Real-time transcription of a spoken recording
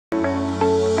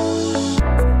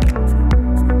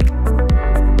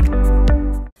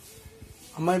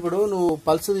అమ్మా ఇప్పుడు నువ్వు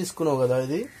పల్స్ తీసుకున్నావు కదా,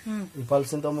 ఇది ఈ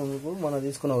పల్స్ ఇంత ముందుకు మనం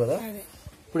తీసుకున్నావు కదా,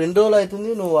 ఇప్పుడు ఎన్ని రోజులు అవుతుంది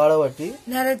నువ్వు వాడబట్టి?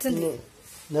 నెల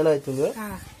అవుతుంది.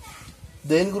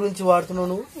 దేని గురించి వాడుతున్నావు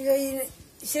నువ్వు?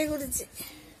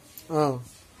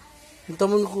 ఇంత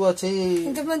ముందుకు చెయ్యి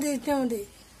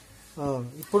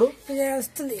ఇప్పుడు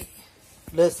వస్తుంది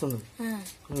లేస్తుంది.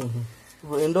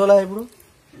 ఇప్పుడు ఎన్ని రోజులు ఇప్పుడు?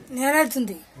 నెల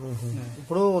అవుతుంది.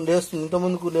 ఇప్పుడు లేస్తుంది. ఇంత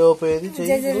ముందుకు లేవపోయేది చెయ్యి.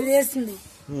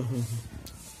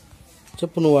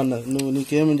 చెప్పు నువ్వు అన్నది,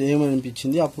 నువ్వు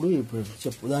ఏమనిపించింది అప్పుడు ఇప్పుడు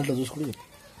చెప్పు, దాంట్లో చూసుకుంటే చెప్పు.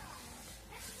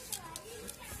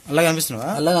 అలా కనిపిస్తున్నావా?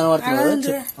 అలా కనబడుతున్నావు.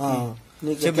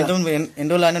 ఎన్ని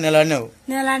రోజులు ఆడినా నెల ఆడినావు,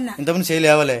 ఇంతకుముందు చేయి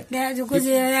లేవలే,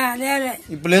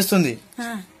 ఇప్పుడు లేస్తుంది.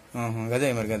 గదే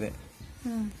మరి గదే.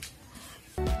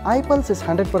 iPulse is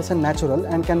 100% natural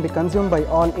and can be consumed by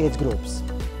all age groups.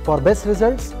 For best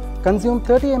results, consume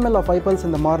 30 ml of iPulse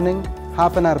in the morning,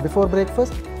 half an hour before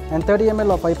breakfast, and 30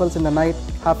 ml of iPulse in the night,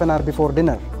 half an hour before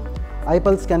dinner.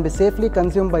 iPulse can be safely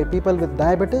consumed by people with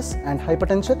diabetes and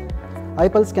hypertension.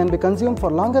 iPulse can be consumed for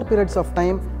longer periods of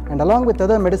time and along with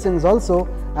other medicines also,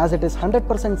 as it is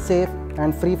 100% safe and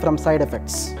free from side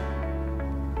effects.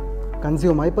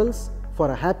 Consume iPulse for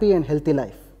a happy and healthy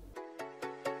life.